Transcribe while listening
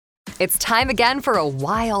It's time again for a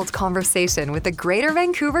wild conversation with the Greater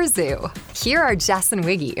Vancouver Zoo. Here are Jess and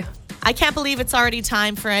Wiggy. I can't believe it's already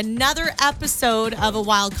time for another episode of A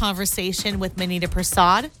Wild Conversation with Manita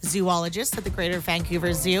Prasad, zoologist at the Greater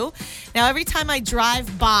Vancouver Zoo. Now, every time I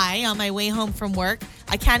drive by on my way home from work,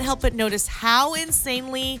 I can't help but notice how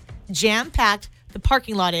insanely jam-packed the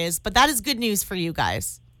parking lot is, but that is good news for you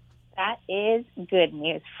guys. That is good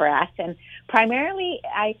news for us. And primarily,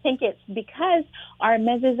 I think it's because our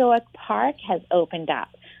Mesozoic Park has opened up,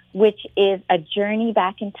 which is a journey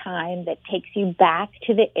back in time that takes you back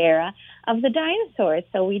to the era of the dinosaurs.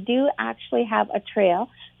 So we do actually have a trail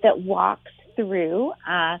that walks through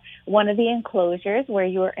one of the enclosures where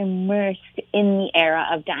you're immersed in the era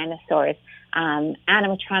of dinosaurs,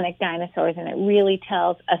 animatronic dinosaurs, and it really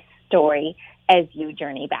tells a story as you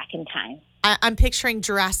journey back in time. I'm picturing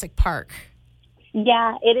Jurassic Park.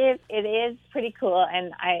 Yeah, it is pretty cool.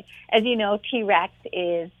 And as you know, T-Rex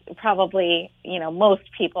is probably, most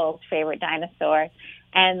people's favorite dinosaur.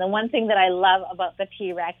 And the one thing that I love about the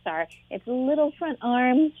T-Rex are its little front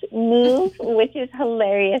arms move, which is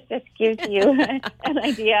hilarious. Just gives you an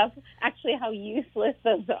idea of actually how useless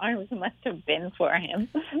those arms must have been for him.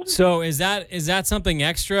 So is that something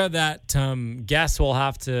extra that guests will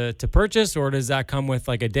have to purchase, or does that come with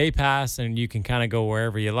like a day pass and you can kind of go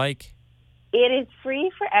wherever you like? It is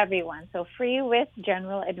free for everyone, so free with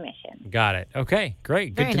general admission. Got it. Okay,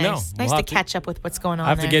 great. Good Very to nice. know. Nice to catch up with what's going on I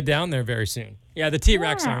have there. to get down there very soon. Yeah, the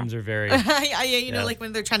T-Rex arms are very... Yeah, like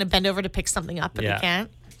when they're trying to bend over to pick something up and they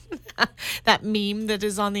can't. That meme that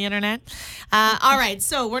is on the internet. All right,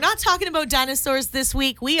 so we're not talking about dinosaurs this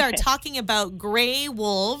week. We are talking about gray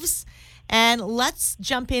wolves. And let's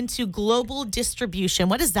jump into global distribution.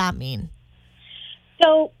 What does that mean?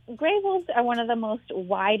 So gray wolves are one of the most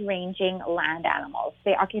wide-ranging land animals.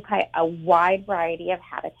 They occupy a wide variety of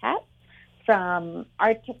habitats, from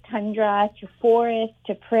Arctic tundra to forests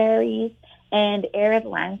to prairies and arid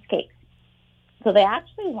landscapes. So they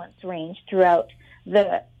actually once ranged throughout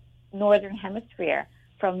the northern hemisphere,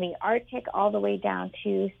 from the Arctic all the way down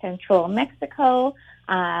to central Mexico.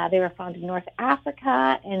 They were found in North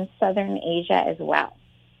Africa and southern Asia as well.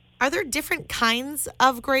 Are there different kinds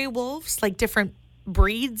of gray wolves, like different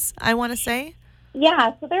breeds, I want to say?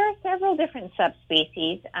 Yeah, so there are several different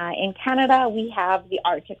subspecies. In Canada, we have the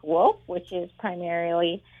Arctic wolf, which is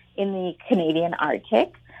primarily in the Canadian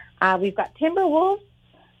Arctic. We've got timber wolves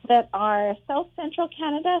that are south-central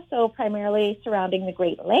Canada, so primarily surrounding the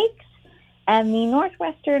Great Lakes, and the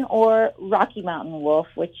northwestern or Rocky Mountain wolf,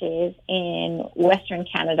 which is in western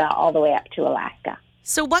Canada all the way up to Alaska.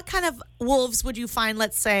 So what kind of wolves would you find,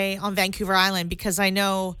 let's say, on Vancouver Island? Because I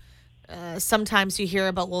know sometimes you hear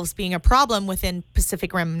about wolves being a problem within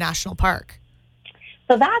Pacific Rim National Park.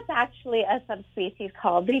 So that's actually a subspecies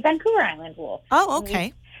called the Vancouver Island wolf. Oh,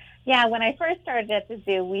 okay. When I first started at the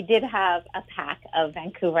zoo, we did have a pack of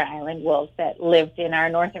Vancouver Island wolves that lived in our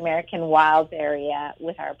North American wilds area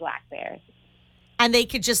with our black bears. And they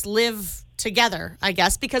could just live together, I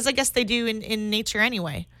guess, because I guess they do in nature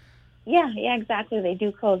anyway. Yeah, exactly. They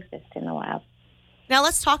do coexist in the wild. Now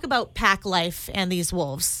let's talk about pack life and these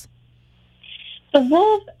wolves. The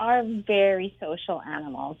wolves are very social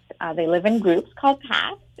animals. They live in groups called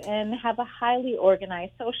packs and have a highly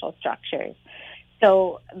organized social structures.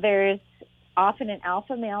 So there's often an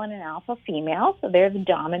alpha male and an alpha female, so they're the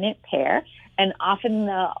dominant pair, and often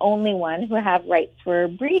the only one who have rights for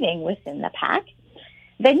breeding within the pack.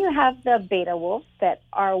 Then you have the beta wolves that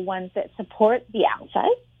are ones that support the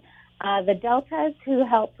alphas, the deltas who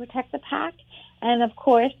help protect the pack, and of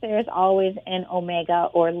course there's always an omega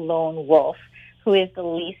or lone wolf, who is the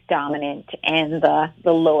least dominant and the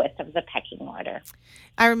lowest of the pecking order.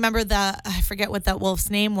 I remember I forget what that wolf's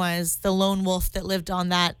name was, the lone wolf that lived on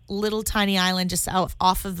that little tiny island just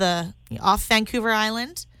off Vancouver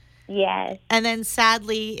Island. Yes. And then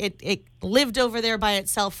sadly, it lived over there by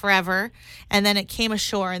itself forever, and then it came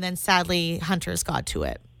ashore, and then sadly, hunters got to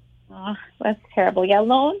it. Oh, that's terrible. Yeah,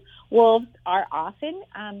 lone wolves are often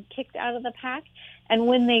kicked out of the pack. And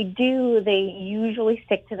when they do, they usually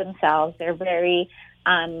stick to themselves. They're very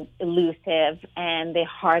elusive, and they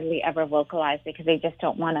hardly ever vocalize because they just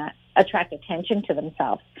don't want to attract attention to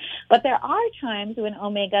themselves. But there are times when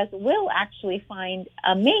omegas will actually find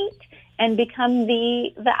a mate and become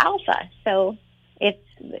the alpha. So it's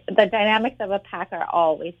the dynamics of a pack are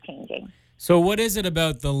always changing. So what is it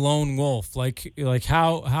about the lone wolf? Like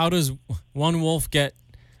how does one wolf get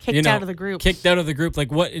kicked out of the group? Kicked out of the group.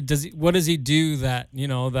 Like what does he do that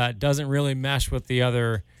that doesn't really mesh with the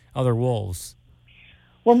other wolves?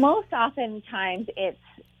 Well, most oftentimes it's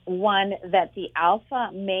one that the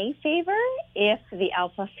alpha may favor if the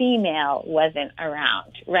alpha female wasn't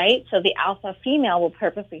around, right? So the alpha female will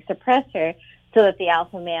purposely suppress her so that the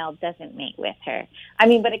alpha male doesn't mate with her. I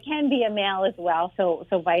mean, but it can be a male as well, so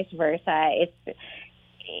vice versa. It's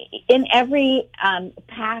in every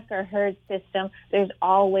pack or herd system, there's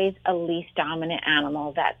always a least dominant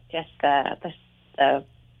animal. That's just the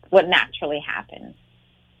what naturally happens.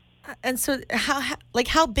 And so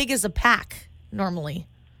how big is a pack normally?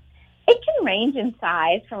 It can range in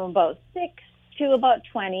size from about 6 to about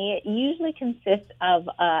 20. It usually consists of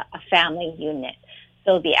a family unit.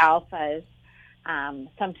 So the alphas,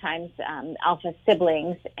 sometimes alpha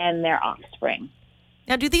siblings, and their offspring.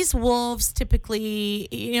 Now, do these wolves typically,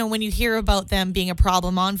 when you hear about them being a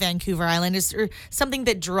problem on Vancouver Island, is there something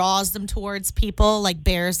that draws them towards people, like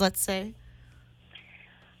bears, let's say?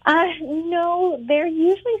 No, they're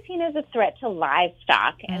usually seen as a threat to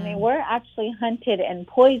livestock, and they were actually hunted and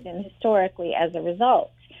poisoned historically as a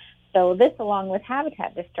result. So this, along with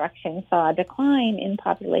habitat destruction, saw a decline in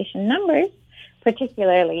population numbers,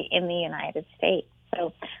 particularly in the United States.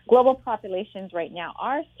 So global populations right now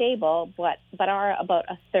are stable, but are about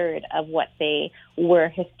a third of what they were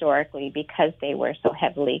historically because they were so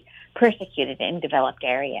heavily persecuted in developed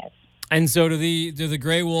areas. And so do the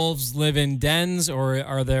gray wolves live in dens, or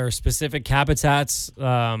are there specific habitats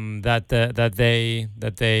that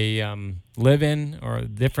they live in, or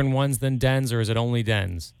different ones than dens, or is it only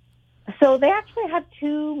dens? So they actually have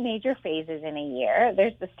two major phases in a year.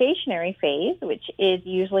 There's the stationary phase, which is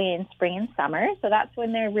usually in spring and summer. So that's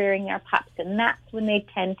when they're rearing their pups, and that's when they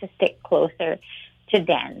tend to stick closer to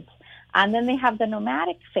dens. And then they have the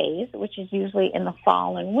nomadic phase, which is usually in the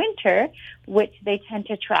fall and winter, which they tend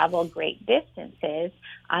to travel great distances,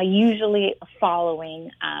 usually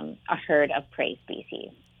following a herd of prey species.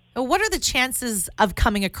 What are the chances of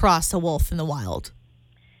coming across a wolf in the wild?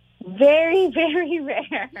 Very, very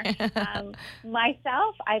rare.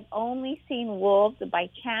 Myself, I've only seen wolves by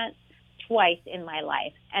chance twice in my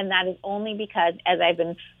life, and that is only because as I've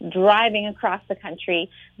been driving across the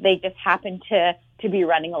country, they just happen to be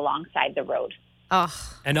running alongside the road. Oh.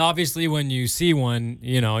 And obviously, when you see one,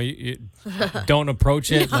 you don't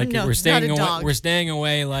approach it. We're staying away. We're staying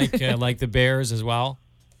away, like the bears as well.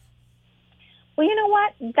 Well, you know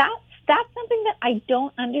what? That's something that I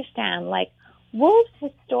don't understand. Like, wolves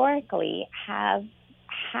historically have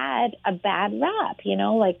had a bad rap,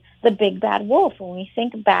 like the big bad wolf. When we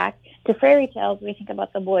think back to fairy tales, we think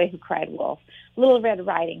about the boy who cried wolf, Little Red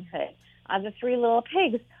Riding Hood, the Three Little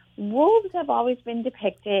Pigs. Wolves have always been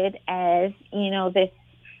depicted as, this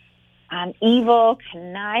evil,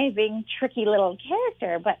 conniving, tricky little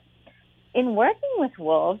character. But in working with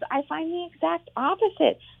wolves, I find the exact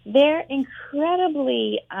opposite. They're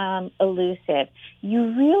incredibly elusive.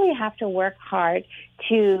 You really have to work hard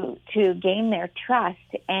to gain their trust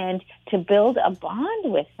and to build a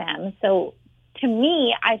bond with them. So to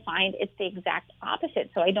me, I find it's the exact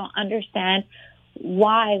opposite. So I don't understand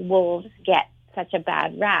why wolves get such a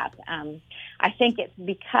bad rap. I think it's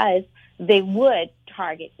because they would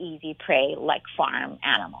target easy prey like farm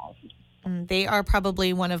animals. They are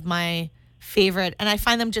probably one of my favorite, and I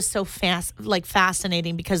find them just so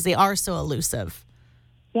fascinating because they are so elusive.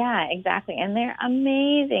 Yeah, exactly. And they're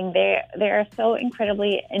amazing. They're so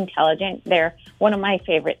incredibly intelligent. They're one of my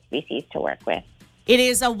favorite species to work with. It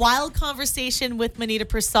is a wild conversation with Manita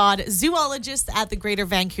Prasad, zoologist at the Greater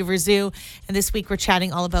Vancouver Zoo. And this week we're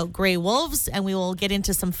chatting all about gray wolves, and we will get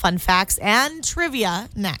into some fun facts and trivia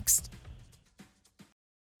next.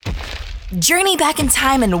 Journey back in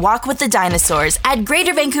time and walk with the dinosaurs at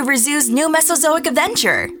Greater Vancouver Zoo's new Mesozoic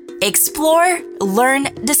adventure. Explore, learn,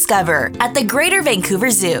 discover at the Greater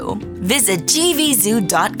Vancouver Zoo. Visit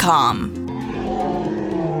gvzoo.com.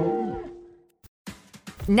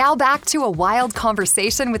 Now back to a wild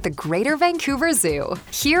conversation with the Greater Vancouver Zoo.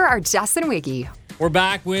 Here are Jess and Wiggy. We're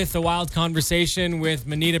back with a wild conversation with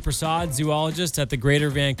Manita Prasad, zoologist at the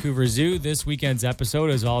Greater Vancouver Zoo. This weekend's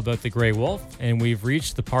episode is all about the gray wolf, and we've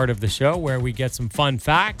reached the part of the show where we get some fun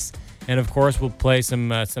facts, and of course we'll play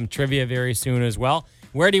some trivia very soon as well.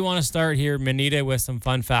 Where do you want to start here, Manita, with some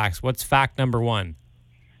fun facts? What's fact number one?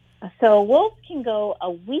 So wolves can go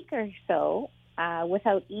a week or so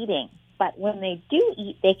without eating, but when they do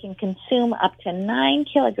eat, they can consume up to 9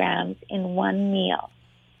 kilograms in one meal.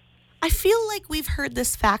 I feel like we've heard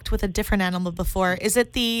this fact with a different animal before. Is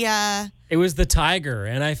it the... It was the tiger,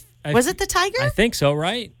 and I was it the tiger? I think so,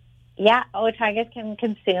 right? Yeah, tigers can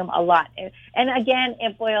consume a lot. And again,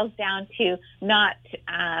 it boils down to not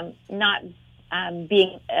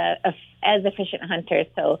being as efficient hunters.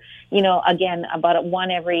 So, again, about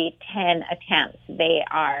 1 every 10 attempts, they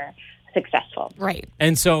are successful. Right.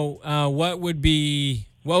 And so, what would be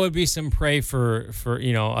some prey for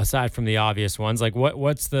aside from the obvious ones? Like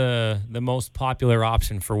what's the most popular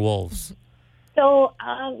option for wolves? So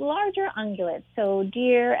larger ungulates, so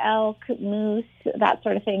deer, elk, moose, that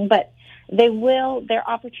sort of thing. But they're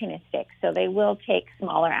opportunistic. So they will take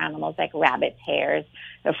smaller animals like rabbits, hares,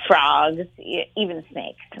 frogs, even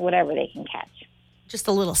snakes, whatever they can catch. Just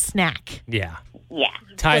a little snack. Yeah. Yeah.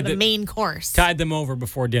 For the main course. Tied them over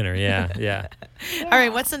before dinner. Yeah. All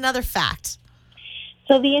right. What's another fact?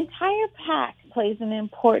 So the entire pack plays an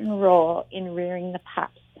important role in rearing the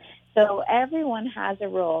pups. So everyone has a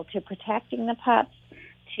role to protecting the pups,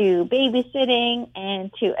 to babysitting,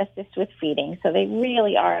 and to assist with feeding. So they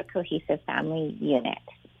really are a cohesive family unit.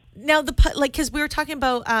 Now, because we were talking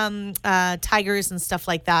about tigers and stuff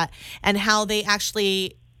like that, and how they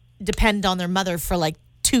actually depend on their mother for like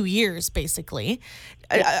 2 years, basically.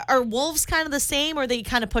 Yeah. Are wolves kind of the same, or they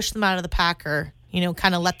kind of push them out of the pack, or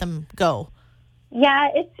kind of let them go? Yeah,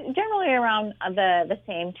 it's generally around the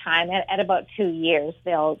same time. At about 2 years,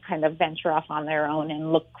 they'll kind of venture off on their own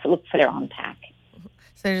and look for their own pack.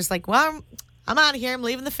 So they're just like, well, I'm out of here. I'm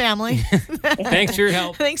leaving the family. Thanks for your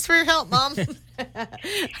help. Thanks for your help, Mom.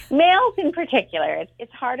 Males in particular,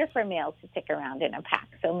 it's harder for males to stick around in a pack.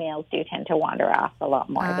 So males do tend to wander off a lot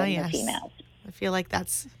more than the females. I feel like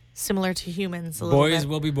that's similar to humans a little bit. Boys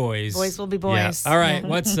will be boys. Boys will be boys. Yeah. All right.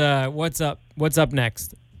 What's up? What's up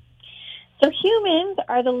next? So humans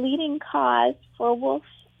are the leading cause for wolf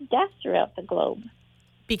deaths throughout the globe.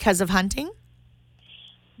 Because of hunting?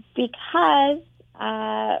 Because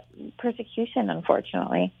persecution,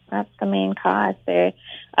 unfortunately. That's the main cause.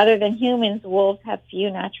 Other than humans, wolves have few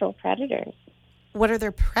natural predators. What are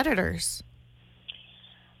their predators?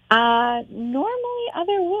 Normally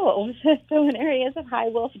other wolves. So in areas of high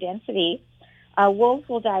wolf density, wolves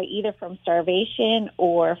will die either from starvation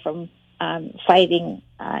or from fighting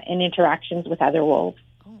in interactions with other wolves.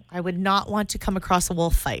 Oh, I would not want to come across a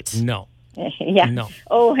wolf fight. No. Yeah. No.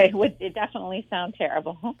 Oh, it definitely sound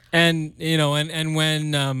terrible. And and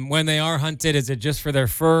when they are hunted, is it just for their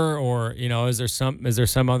fur, or is there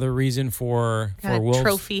some other reason for wolves?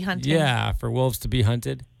 Trophy hunting. Yeah, for wolves to be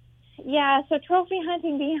hunted. Yeah, so trophy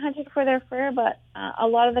hunting, being hunted for their fur, but a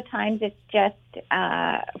lot of the times it's just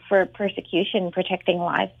for persecution, protecting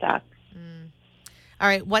livestock. All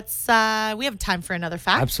right, we have time for another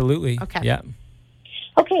fact? Absolutely. Okay. Yeah.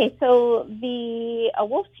 Okay, so a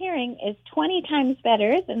wolf's hearing is 20 times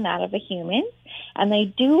better than that of a human, and they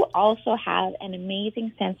do also have an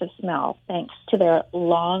amazing sense of smell thanks to their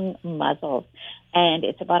long muzzles, and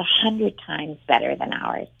it's about 100 times better than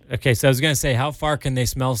ours. Okay, so I was going to say, how far can they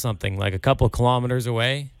smell something? Like a couple of kilometers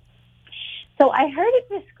away? So I heard it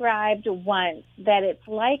described once that it's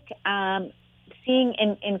like seeing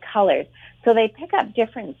in colors. So they pick up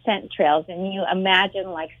different scent trails, and you imagine,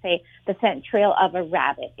 like, say, the scent trail of a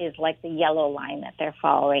rabbit is like the yellow line that they're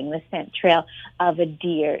following. The scent trail of a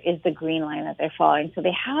deer is the green line that they're following. So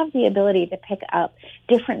they have the ability to pick up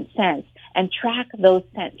different scents and track those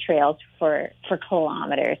scent trails for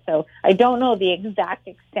kilometers. So I don't know the exact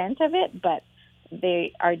extent of it, but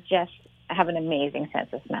they have an amazing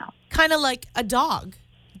sense of smell. Kind of like a dog.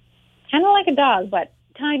 Kind of like a dog, but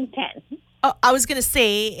times 10. Oh, I was going to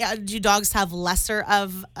say, do dogs have lesser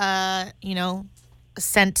of, a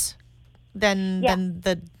scent than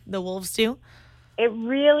the wolves do? It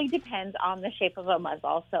really depends on the shape of a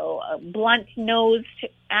muzzle. So blunt-nosed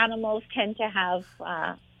animals tend to have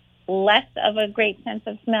less of a great sense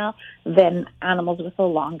of smell than animals with a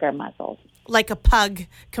longer muzzles. Like a pug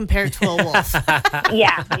compared to a wolf.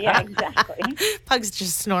 Yeah, exactly. Pugs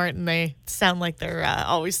just snort and they sound like they're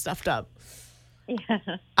always stuffed up. Yeah.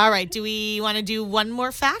 All right. Do we want to do one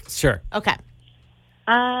more fact? Sure. Okay.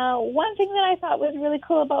 One thing that I thought was really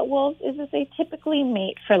cool about wolves is that they typically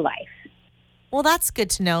mate for life. Well, that's good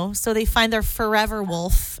to know. So they find their forever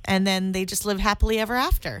wolf, and then they just live happily ever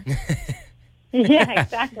after. Yeah,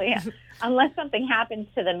 exactly. Unless something happens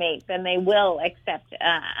to the mate, then they will accept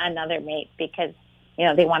another mate because,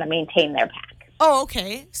 they want to maintain their pack. Oh,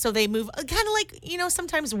 okay. So they move kind of like,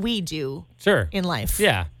 sometimes we do in life.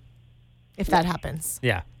 Yeah. If that happens.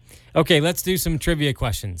 Yeah. Okay, let's do some trivia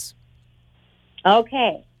questions.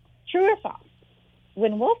 Okay. True or false?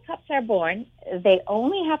 When wolf pups are born, they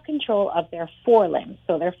only have control of their forelimbs,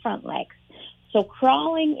 so their front legs. So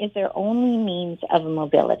crawling is their only means of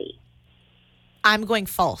mobility. I'm going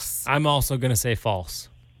false. I'm also going to say false.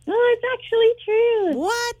 No, it's actually true.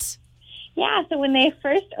 What? Yeah, so when they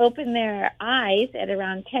first open their eyes at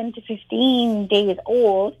around 10 to 15 days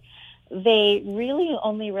old, they really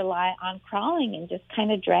only rely on crawling and just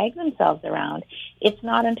kind of drag themselves around. It's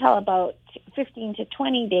not until about 15 to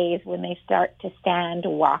 20 days when they start to stand,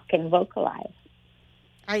 walk, and vocalize.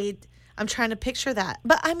 I'm trying to picture that.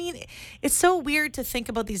 But I mean, it's so weird to think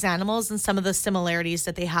about these animals and some of the similarities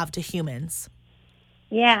that they have to humans.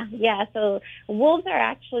 Yeah. So wolves are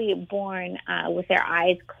actually born with their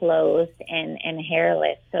eyes closed and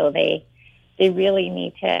hairless. So they really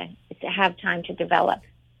need to have time to develop.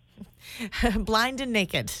 Blind and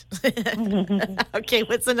naked. Okay,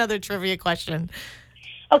 what's another trivia question?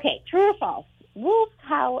 Okay, true or false? Wolves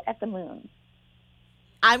howl at the moon.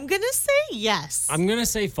 I'm going to say yes. I'm going to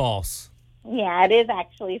say false. Yeah, it is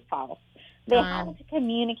actually false. They have to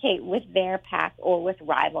communicate with their pack or with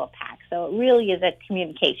rival packs. So it really is a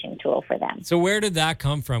communication tool for them. So where did that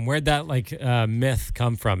come from? Where'd that myth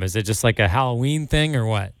come from? Is it just like a Halloween thing or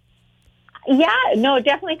what? Yeah, no, it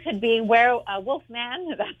definitely could be wolf man.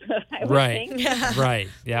 That's what I would think. Right.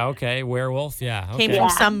 Yeah, okay. Werewolf. Yeah. Okay. Came from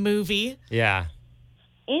some movie. Yeah.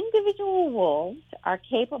 Individual wolves are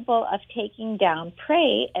capable of taking down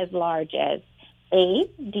prey as large as A,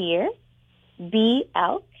 deer, B,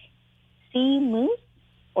 elk, C, moose,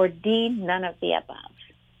 or D, none of the above.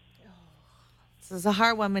 This is a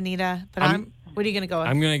hard one, Manita. But what are you going to go with?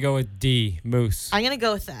 I'm going to go with D, moose. I'm going to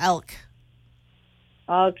go with the elk.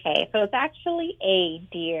 Okay, so it's actually A,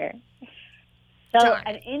 deer. So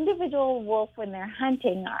an individual wolf, when they're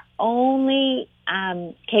hunting, are only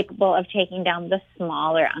capable of taking down the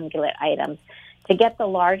smaller ungulate items. To get the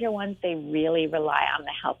larger ones, they really rely on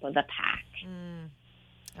the help of the pack.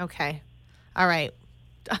 Okay. All right.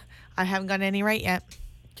 I haven't got any right yet.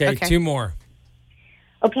 Okay, 2 more.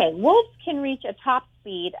 Okay, wolves can reach a top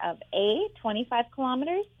speed of A, 25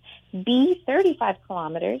 kilometers, B, 35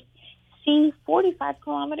 kilometers, C, 45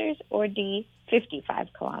 kilometers, or D,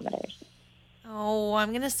 55 kilometers. Oh, I'm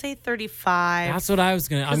going to say 35. That's what I was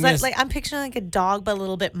going to... I'm picturing like a dog, but a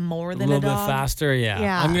little bit more than a a dog. little bit faster,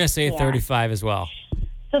 yeah. I'm going to say 35 as well.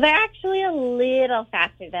 So they're actually a little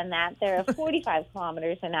faster than that. They're 45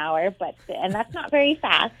 kilometers an hour, and that's not very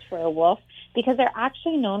fast for a wolf because they're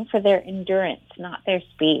actually known for their endurance, not their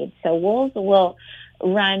speed. So wolves will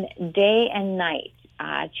run day and night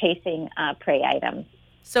chasing prey items.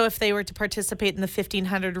 So if they were to participate in the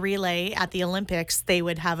 1500 relay at the Olympics, they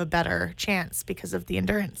would have a better chance because of the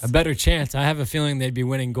endurance. A better chance. I have a feeling they'd be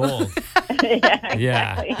winning gold.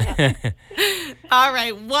 Yeah, exactly. All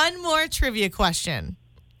right, one more trivia question.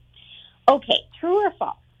 Okay, true or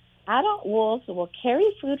false? Adult wolves will carry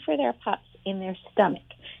food for their pups in their stomach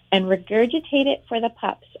and regurgitate it for the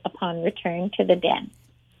pups upon return to the den.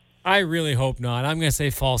 I really hope not. I'm going to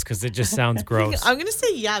say false because it just sounds gross. I'm going to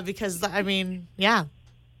say yeah because, yeah.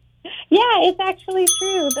 Yeah, it's actually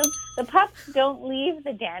true. The pups don't leave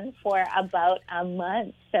the den for about a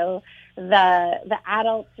month. So the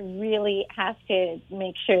adults really have to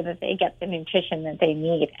make sure that they get the nutrition that they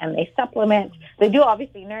need. And they supplement. They do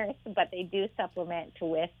obviously nurse, but they do supplement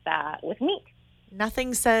with meat.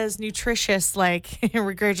 Nothing says nutritious like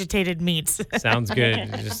regurgitated meats. Sounds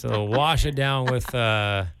good. Just wash it down with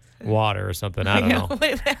water or something. I don't know.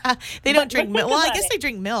 They don't drink milk. Well, I guess they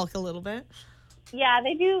drink milk a little bit. Yeah,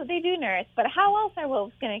 they do nurse, but how else are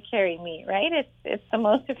wolves going to carry meat, right? It's the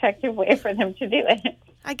most effective way for them to do it.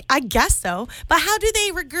 I guess so. But how do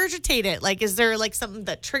they regurgitate it? Like, is there like something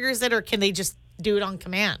that triggers it, or can they just do it on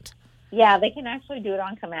command? Yeah, they can actually do it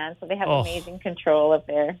on command, so they have amazing control of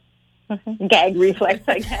their gag reflex,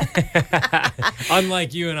 I guess.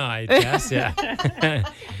 Unlike you and I, Jess, yeah.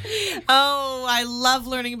 Oh, I love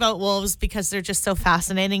learning about wolves because they're just so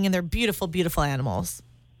fascinating and they're beautiful, beautiful animals.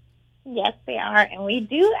 Yes, they are. And we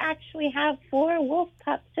do actually have 4 wolf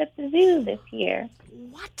pups at the zoo this year.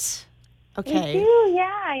 What? Okay. We do,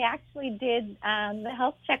 yeah. I actually did the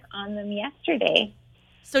health check on them yesterday.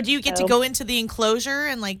 So do you get to go into the enclosure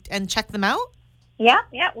and check them out? Yeah,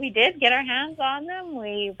 we did get our hands on them.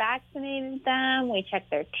 We vaccinated them. We checked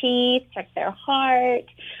their teeth, checked their heart,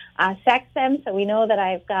 sexed them. So we know that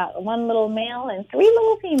I've got 1 little male and 3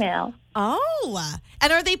 little females. Oh,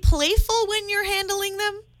 and are they playful when you're handling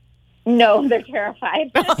them? No, they're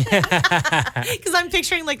terrified. Because I'm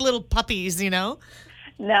picturing like little puppies, you know?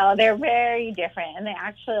 No, they're very different. And they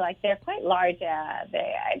actually, they're quite large.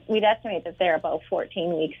 We'd estimate that they're about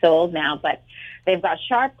 14 weeks old now, but they've got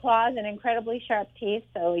sharp claws and incredibly sharp teeth,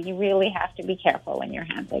 so you really have to be careful when you're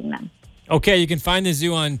handling them. Okay, you can find the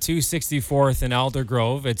zoo on 264th in Alder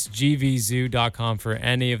Grove. It's gvzoo.com for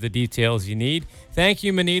any of the details you need. Thank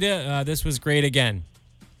you, Manita. This was great again.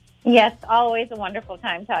 Yes, always a wonderful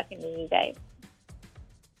time talking to you guys.